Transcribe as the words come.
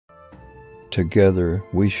Together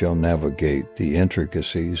we shall navigate the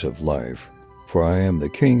intricacies of life, for I am the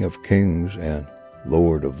King of Kings and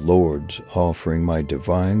Lord of Lords, offering my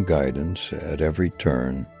divine guidance at every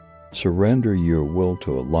turn. Surrender your will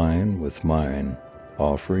to align with mine.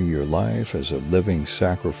 Offer your life as a living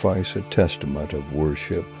sacrifice, a testament of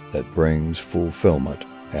worship that brings fulfillment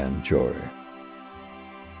and joy.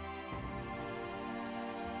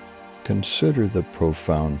 Consider the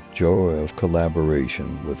profound joy of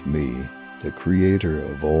collaboration with me, the Creator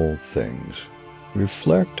of all things.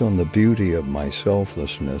 Reflect on the beauty of my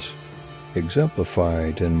selflessness,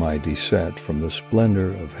 exemplified in my descent from the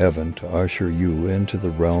splendor of heaven to usher you into the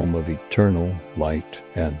realm of eternal light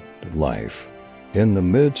and life. In the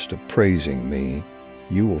midst of praising me,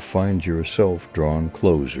 you will find yourself drawn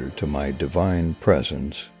closer to my divine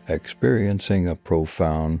presence, experiencing a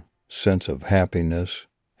profound sense of happiness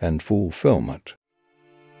and fulfillment.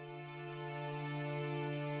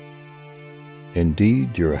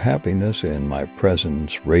 Indeed, your happiness in my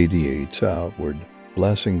presence radiates outward,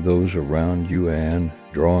 blessing those around you and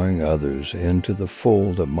drawing others into the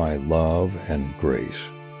fold of my love and grace.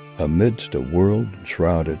 Amidst a world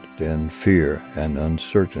shrouded in fear and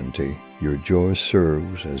uncertainty, your joy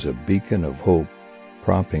serves as a beacon of hope,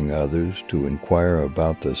 prompting others to inquire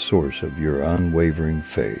about the source of your unwavering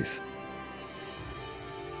faith.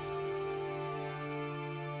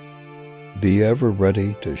 Be ever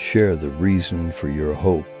ready to share the reason for your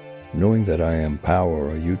hope, knowing that I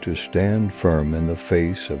empower you to stand firm in the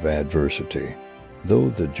face of adversity. Though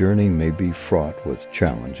the journey may be fraught with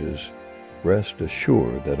challenges, rest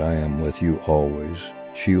assured that I am with you always,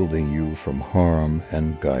 shielding you from harm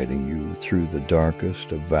and guiding you through the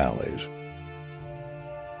darkest of valleys.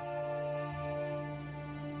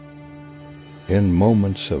 In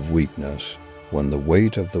moments of weakness, when the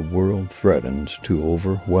weight of the world threatens to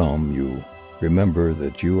overwhelm you, remember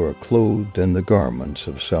that you are clothed in the garments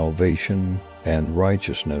of salvation and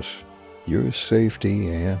righteousness. Your safety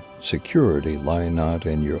and security lie not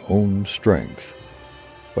in your own strength,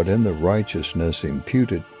 but in the righteousness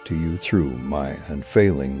imputed to you through my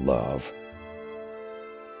unfailing love.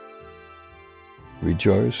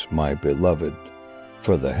 Rejoice, my beloved,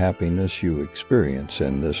 for the happiness you experience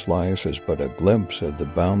in this life is but a glimpse of the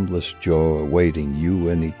boundless joy awaiting you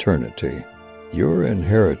in eternity. Your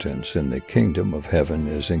inheritance in the kingdom of heaven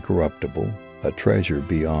is incorruptible, a treasure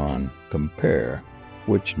beyond compare,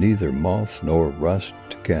 which neither moth nor rust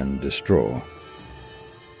can destroy.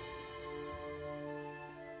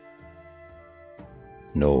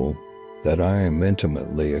 Know that I am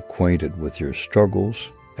intimately acquainted with your struggles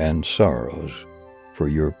and sorrows, for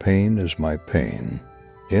your pain is my pain.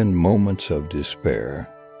 In moments of despair,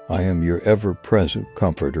 I am your ever-present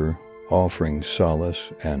comforter, offering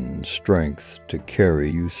solace and strength to carry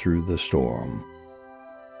you through the storm.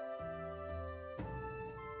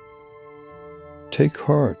 Take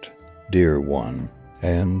heart, dear one,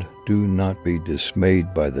 and do not be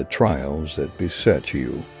dismayed by the trials that beset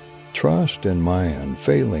you. Trust in my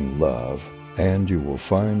unfailing love, and you will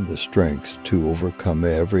find the strength to overcome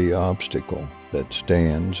every obstacle that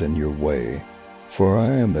stands in your way. For I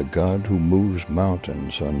am the God who moves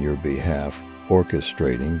mountains on your behalf,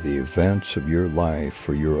 orchestrating the events of your life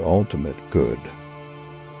for your ultimate good.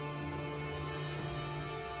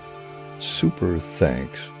 Super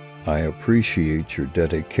thanks. I appreciate your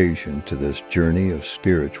dedication to this journey of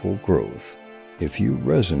spiritual growth. If you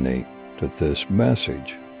resonate with this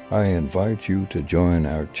message, I invite you to join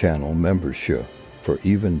our channel membership for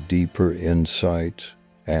even deeper insights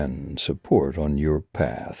and support on your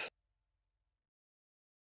path.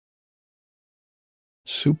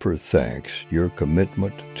 Super thanks. Your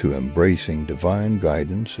commitment to embracing divine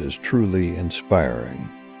guidance is truly inspiring.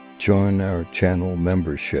 Join our channel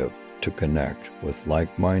membership to connect with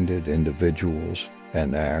like-minded individuals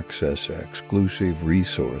and access exclusive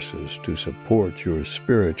resources to support your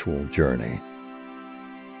spiritual journey.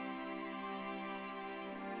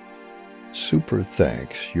 Super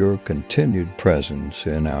thanks. Your continued presence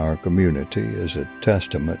in our community is a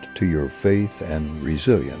testament to your faith and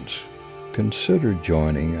resilience. Consider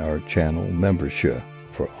joining our channel membership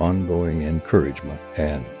for ongoing encouragement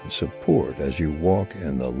and support as you walk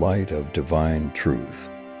in the light of divine truth.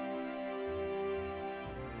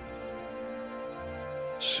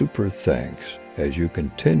 Super thanks. As you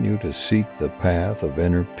continue to seek the path of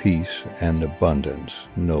inner peace and abundance,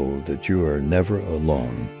 know that you are never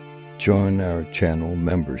alone. Join our channel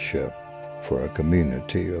membership for a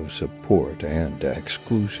community of support and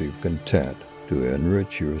exclusive content to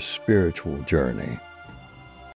enrich your spiritual journey.